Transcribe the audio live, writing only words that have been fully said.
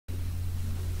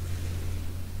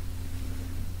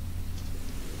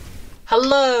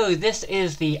Hello, this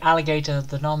is the Alligator,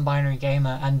 the non-binary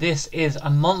gamer, and this is a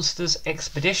monsters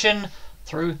expedition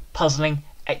through puzzling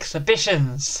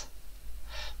exhibitions.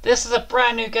 This is a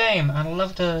brand new game, and I'd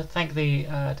love to thank the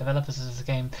developers of this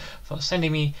game for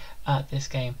sending me this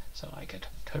game so I could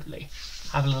totally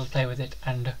have a little play with it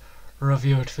and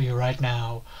review it for you right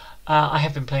now. I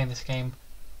have been playing this game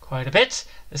quite a bit.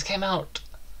 This came out,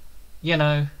 you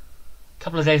know, a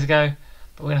couple of days ago,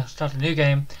 but we're going to start a new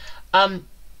game.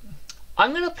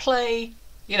 I'm going to play,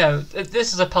 you know,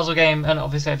 this is a puzzle game, and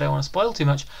obviously I don't want to spoil too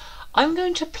much. I'm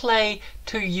going to play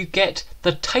till you get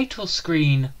the title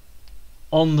screen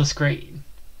on the screen.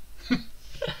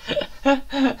 So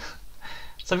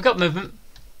we've got movement.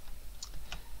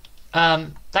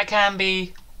 That can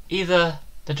be either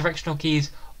the directional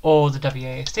keys or the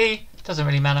WASD, doesn't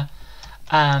really matter.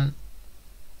 And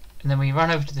then we run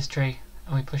over to this tree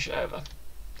and we push it over.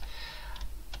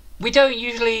 We don't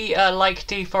usually like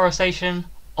deforestation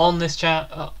on this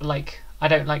channel. I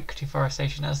don't like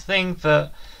deforestation as a thing,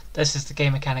 but this is the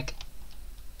game mechanic.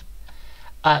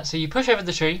 So you push over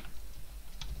the tree,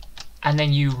 and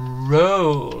then you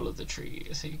roll the tree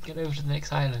so you can get over to the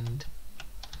next island.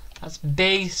 That's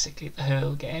basically the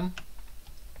whole game.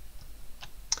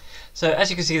 So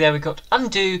as you can see there, we've got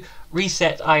undo,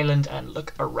 reset island, and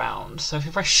look around. So if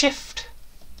you press shift,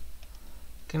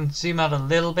 you can zoom out a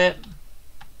little bit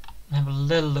and have a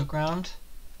little look around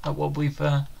at what we've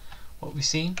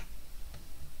seen.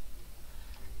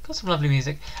 Got some lovely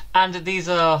music, and these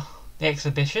are the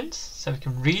exhibitions, so we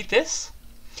can read this.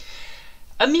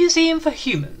 A museum for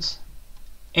humans.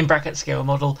 In bracket scale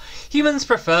model, humans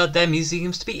preferred their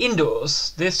museums to be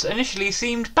indoors. This initially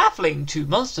seemed baffling to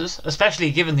monsters,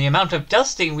 especially given the amount of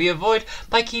dusting we avoid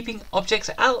by keeping objects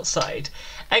outside.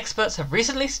 Experts have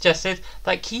recently suggested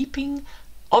that keeping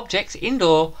objects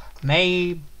indoor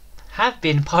may have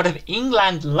been part of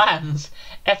England Land's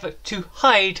effort to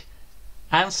hide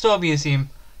and store museum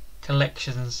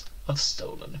collections of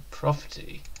stolen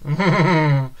property.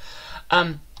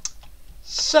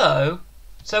 So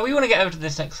we want to get over to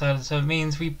this next island, so it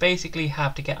means we basically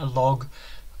have to get a log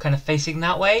kind of facing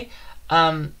that way.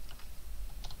 And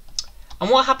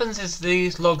what happens is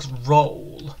these logs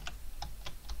roll.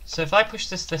 So if I push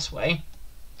this way,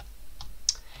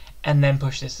 and then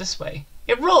push this way,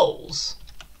 it rolls.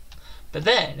 But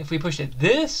then if we push it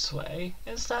this way,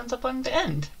 it stands up on the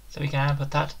end. So we can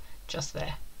put that just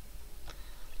there.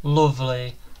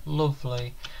 Lovely,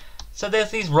 lovely. So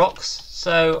there's these rocks,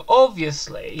 so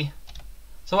obviously,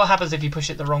 so what happens if you push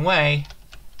it the wrong way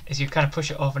is you kind of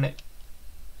push it off and it,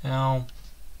 oh,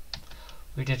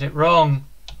 we did it wrong.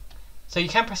 So you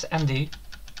can press undo.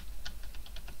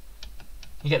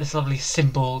 You get this lovely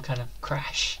symbol kind of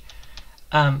crash.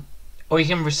 Or you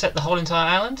can reset the whole entire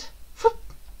island. Whoop.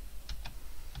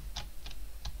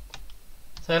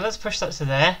 So let's push that to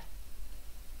there.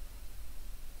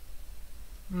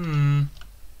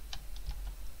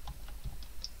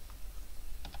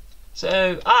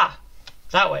 So,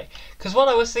 that way. Because what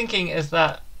I was thinking is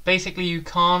that basically you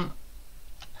can't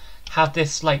have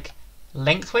this like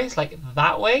lengthways, like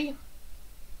that way.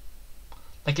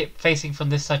 Like it facing from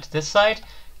this side to this side.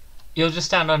 You'll just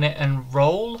stand on it and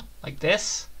roll like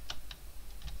this.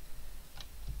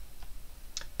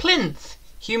 Plinth.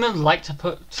 Humans like to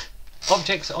put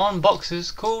objects on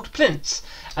boxes called plinths.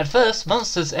 At first,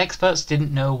 monsters experts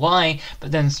didn't know why,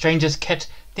 but then strangers kept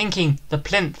thinking the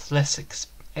plinth-less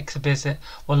exhibit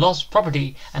were lost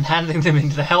property and handing them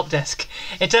into the help desk.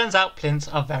 It turns out plinths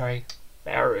are very,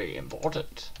 very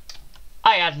important.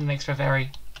 I added an extra very.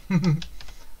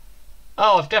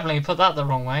 Oh, I've definitely put that the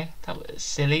wrong way. That was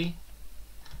silly.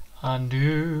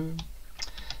 Undo.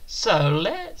 So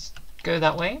let's go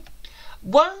that way.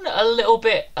 One a little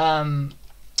bit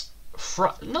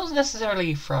not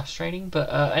necessarily frustrating, but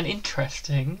an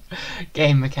interesting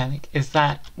game mechanic is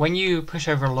that when you push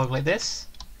over a log like this,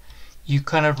 you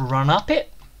kind of run up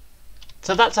it.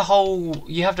 So that's a whole,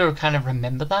 you have to kind of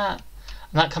remember that,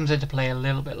 and that comes into play a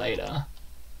little bit later.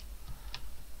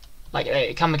 Like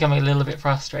it can become a little bit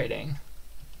frustrating.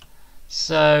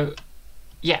 So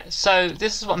yeah, so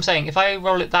this is what I'm saying. If I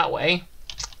roll it that way,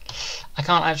 I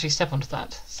can't actually step onto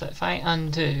that. So if I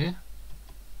undo,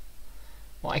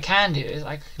 what I can do is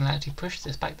I can actually push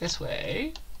this back this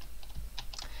way,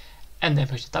 and then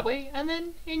push it that way, and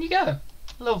then in you go.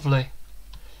 Lovely.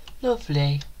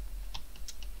 Lovely.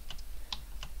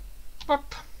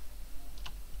 Burp.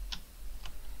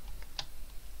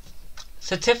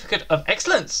 Certificate of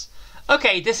Excellence.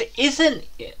 Okay, this isn't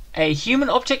a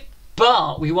human object,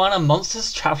 but we won a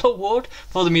Monsters Travel Award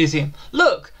for the museum.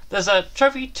 Look, there's a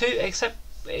trophy to accept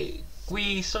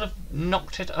we sort of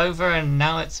knocked it over and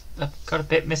now it's got a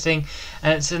bit missing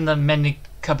and it's in the mending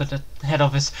cupboard at the head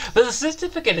office. But the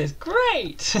certificate is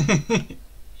great!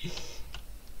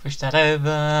 Push that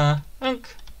over.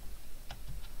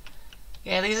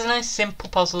 Yeah, these are nice simple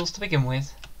puzzles to begin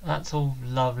with. That's all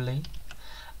lovely.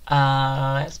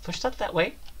 Let's push that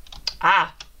way.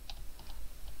 Ah!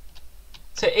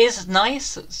 So it is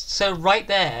nice, so right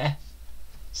there.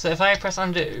 So if I press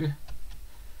undo,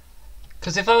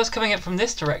 because if I was coming up from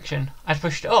this direction, I'd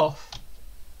pushed it off.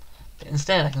 But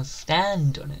instead I can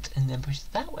stand on it and then push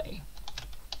it that way.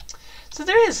 So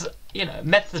there is, you know,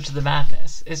 method to the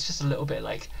madness. It's just a little bit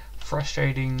like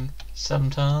frustrating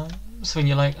sometimes when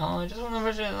you're like, oh, I just want to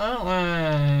push it that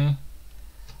way.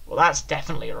 Well, that's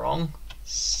definitely wrong.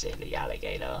 Silly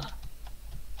alligator.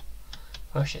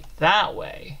 Push it that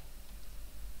way.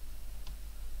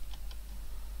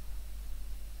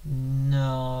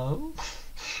 No.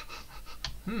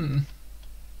 I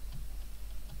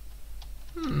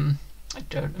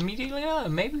don't immediately know.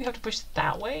 Maybe we have to push it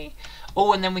that way.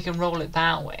 Oh, and then we can roll it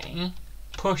that way.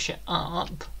 Push it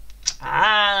up.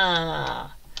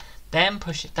 Ah. Then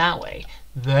push it that way.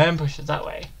 Then push it that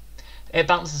way. It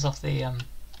bounces off the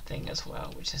thing as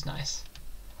well, which is nice.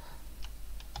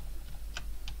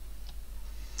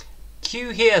 Queue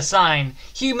here sign.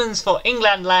 Humans for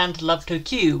England land love to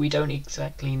queue. We don't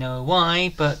exactly know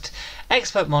why, but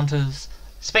expert monitors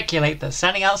speculate that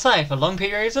standing outside for long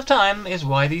periods of time is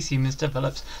why these humans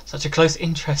developed such a close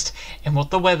interest in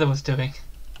what the weather was doing.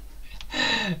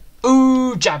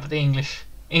 Ooh, jab at the English.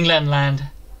 England land.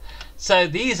 So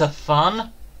these are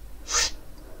fun.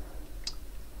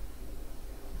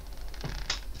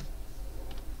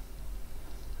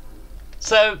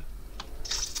 So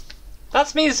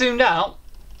that's me zoomed out,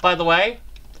 by the way.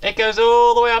 It goes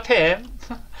all the way up here,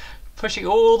 pushing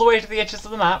all the way to the edges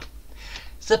of the map.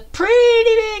 It's a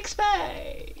pretty big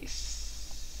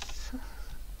space.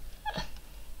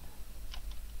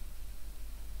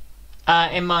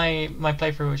 In my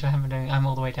playthrough, which I haven't been doing, I'm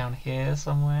all the way down here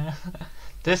somewhere.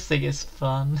 This thing is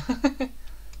fun. So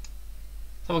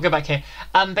we'll go back here.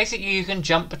 Basically, you can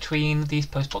jump between these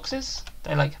post boxes.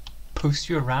 They like post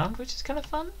you around, which is kind of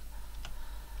fun.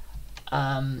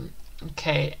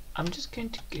 Okay, I'm just going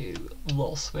to go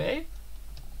this way.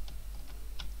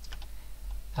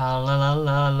 La la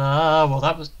la la. Well,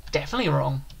 that was definitely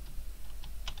wrong.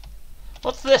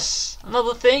 What's this?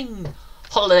 Another thing.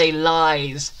 Holiday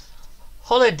lies.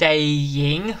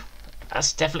 Holidaying.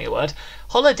 That's definitely a word.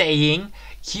 Holidaying.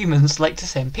 Humans like to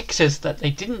send pictures that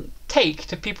they didn't take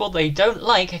to people they don't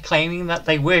like, claiming that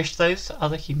they wish those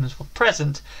other humans were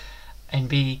present. And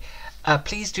B,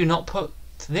 please do not put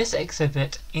this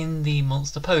exhibit in the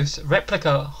Monster Post.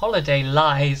 Replica holiday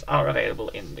lies are available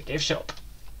in the gift shop.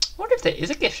 I wonder if there is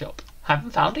a gift shop.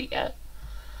 Haven't found it yet.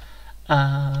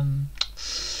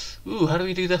 Ooh, how do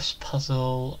we do this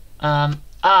puzzle? I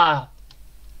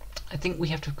think we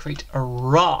have to create a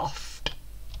raft.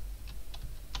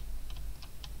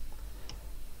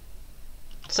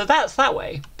 So that's that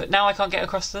way, but now I can't get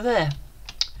across to there.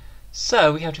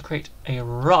 So we have to create a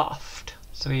raft.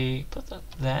 So we put that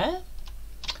there,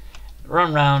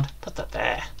 run round, put that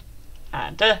there,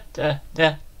 and and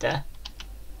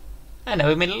now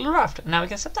we made a little raft. Now we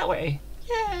can step that way.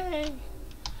 Yay!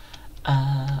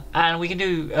 And we can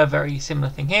do a very similar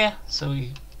thing here. So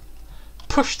we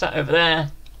push that over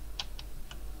there,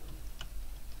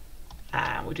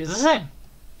 and we do the same.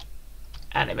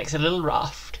 And it makes a little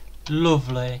raft.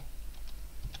 Lovely.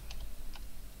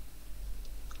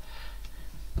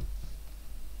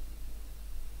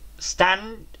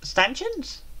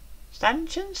 Stanchions?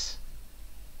 Stanchions?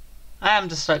 I am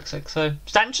dyslexic, so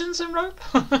stanchions and rope?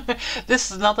 This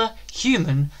is another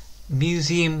human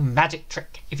museum magic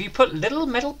trick. If you put little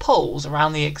metal poles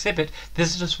around the exhibit,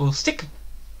 visitors will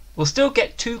still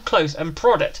get too close and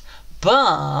prod it.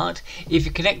 But if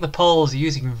you connect the poles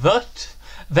using velvet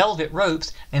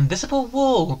ropes, an invisible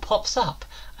wall pops up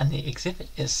and the exhibit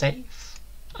is safe.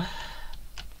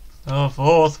 The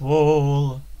fourth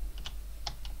wall.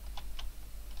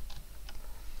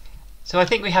 So I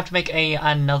think we have to make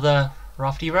another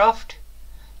rafty raft.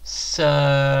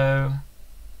 So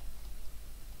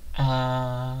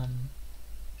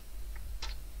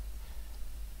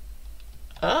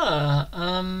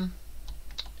oh,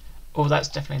 that's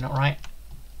definitely not right.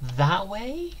 That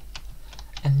way,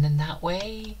 and then that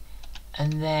way,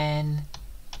 and then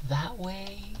that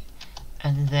way,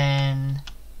 and then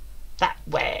that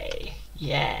way.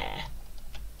 Yeah.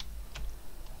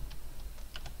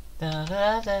 Da,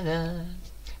 da, da, da.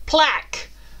 Plaque!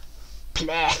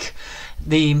 Plaque!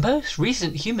 The most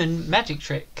recent human magic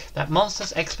trick that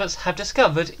monsters experts have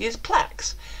discovered is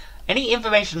plaques. Any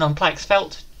information on plaques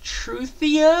felt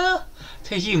truthier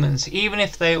to humans, even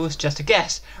if it was just a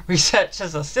guess.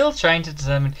 Researchers are still trying to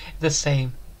determine if the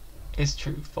same is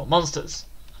true for monsters.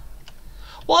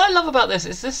 What I love about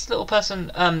this little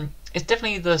person is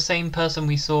definitely the same person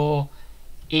we saw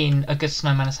in A Good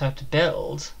Snowman Is Hard to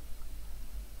Build.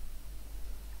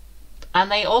 And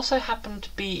they also happen to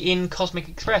be in Cosmic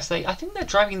Express. I think they're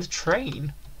driving the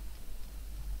train.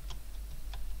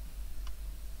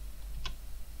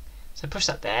 So push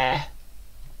that there.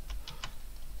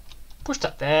 Push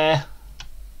that there.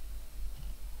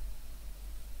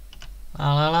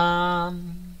 La la la.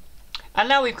 And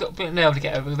now we've been able to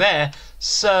get over there.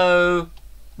 So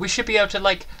we should be able to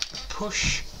like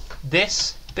push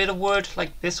this bit of wood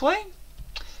like this way.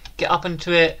 Get up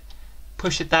into it.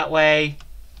 Push it that way.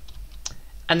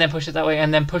 And then push it that way,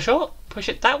 and then push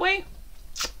it that way?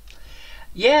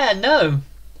 Yeah, no.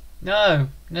 No.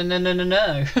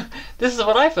 This is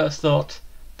what I first thought.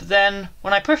 But then,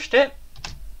 when I pushed it,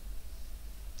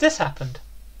 this happened.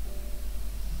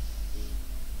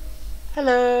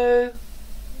 Hello.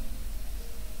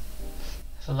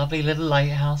 There's a lovely little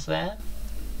lighthouse there.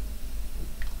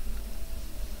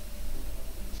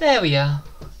 There we are.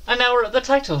 And now we're at the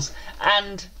titles.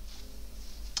 And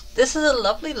this is a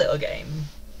lovely little game.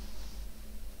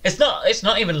 It's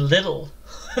not even little.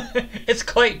 It's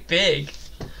quite big.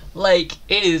 Like,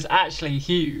 it is actually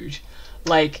huge.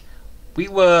 Like,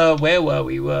 where were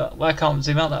we? Well, I can't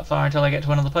zoom out that far until I get to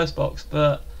one of the post box,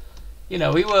 but you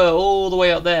know, we were all the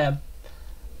way up there.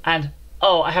 And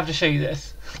oh, I have to show you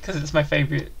this because it's my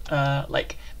favorite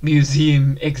like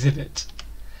museum exhibit.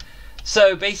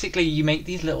 So basically you make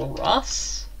these little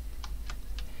rafts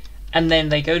and then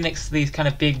they go next to these kind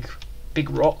of big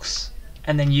rocks.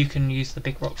 And then you can use the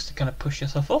big rocks to kind of push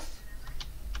yourself off.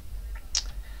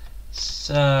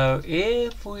 So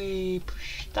if we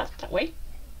push that way,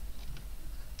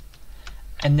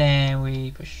 and then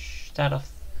we push that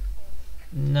off,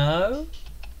 no,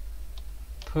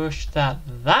 push that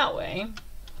way,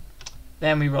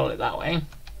 then we roll it that way,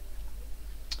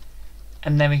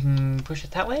 and then we can push it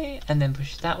that way, and then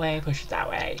push it that way, push it that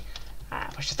way,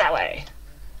 push it that way.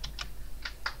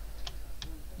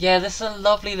 Yeah, this is a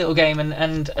lovely little game,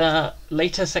 and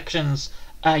later sections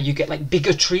you get like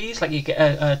bigger trees, like you get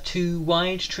a 2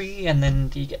 wide tree, and then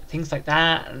you get things like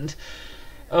that, and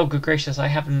oh good gracious, I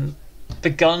haven't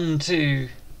begun to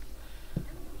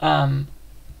even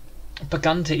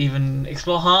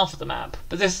explore half of the map,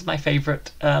 but this is my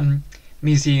favourite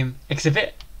museum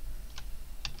exhibit.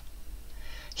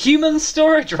 Human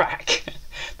storage rack.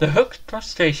 The hooked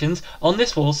crustaceans on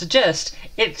this wall suggest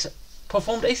it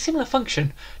performed a similar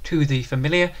function to the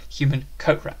familiar human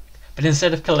coat rack, but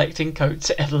instead of collecting coats,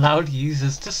 it allowed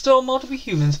users to store multiple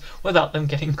humans without them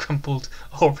getting crumpled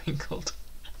or wrinkled.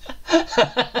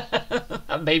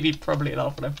 That made me probably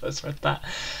laugh when I first read that.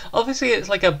 Obviously it's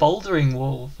like a bouldering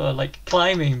wall for like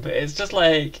climbing, but it's just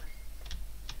like,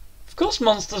 of course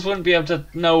monsters wouldn't be able to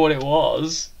know what it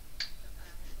was.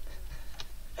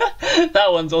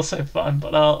 That one's also fun,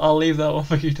 but I'll leave that one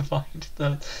for you to find.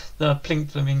 The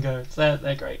pink flamingos,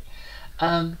 they're great.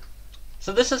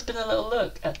 So this has been a little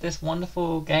look at this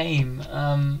wonderful game.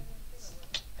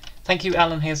 Thank you,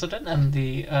 Alan Hazelden and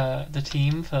the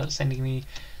team for sending me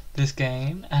this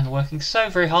game and working so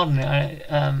very hard on it.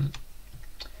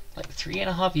 Like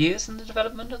 3.5 years in the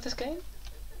development of this game,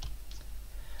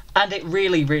 and it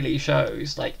really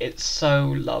shows. Like, it's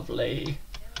so lovely.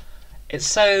 It's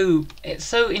so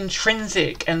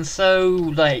intrinsic and so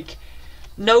like,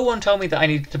 no one told me that I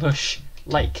needed to push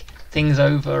like things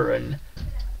over and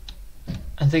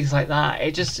things like that.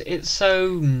 It's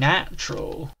so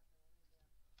natural.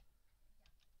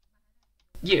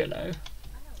 You know,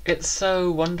 it's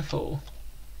so wonderful.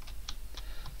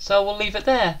 So we'll leave it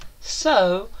there.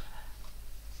 So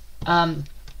I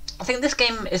think this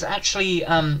game is actually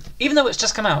even though it's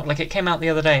just come out, like it came out the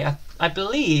other day, I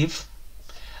believe,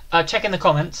 check in the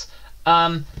comments,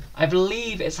 I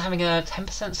believe it's having a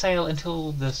 10% sale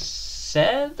until the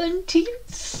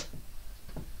 17th.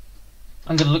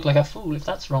 I'm going to look like a fool if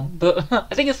that's wrong, but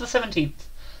I think it's the 17th.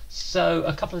 So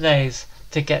a couple of days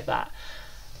to get that.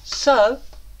 So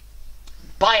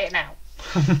buy it now.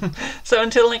 So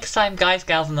until next time, guys,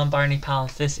 gals, and non-binary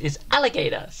pals, this is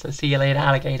Alligator. So see you later,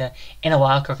 alligator, in a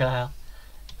wild crocodile.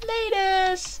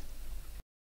 Laters!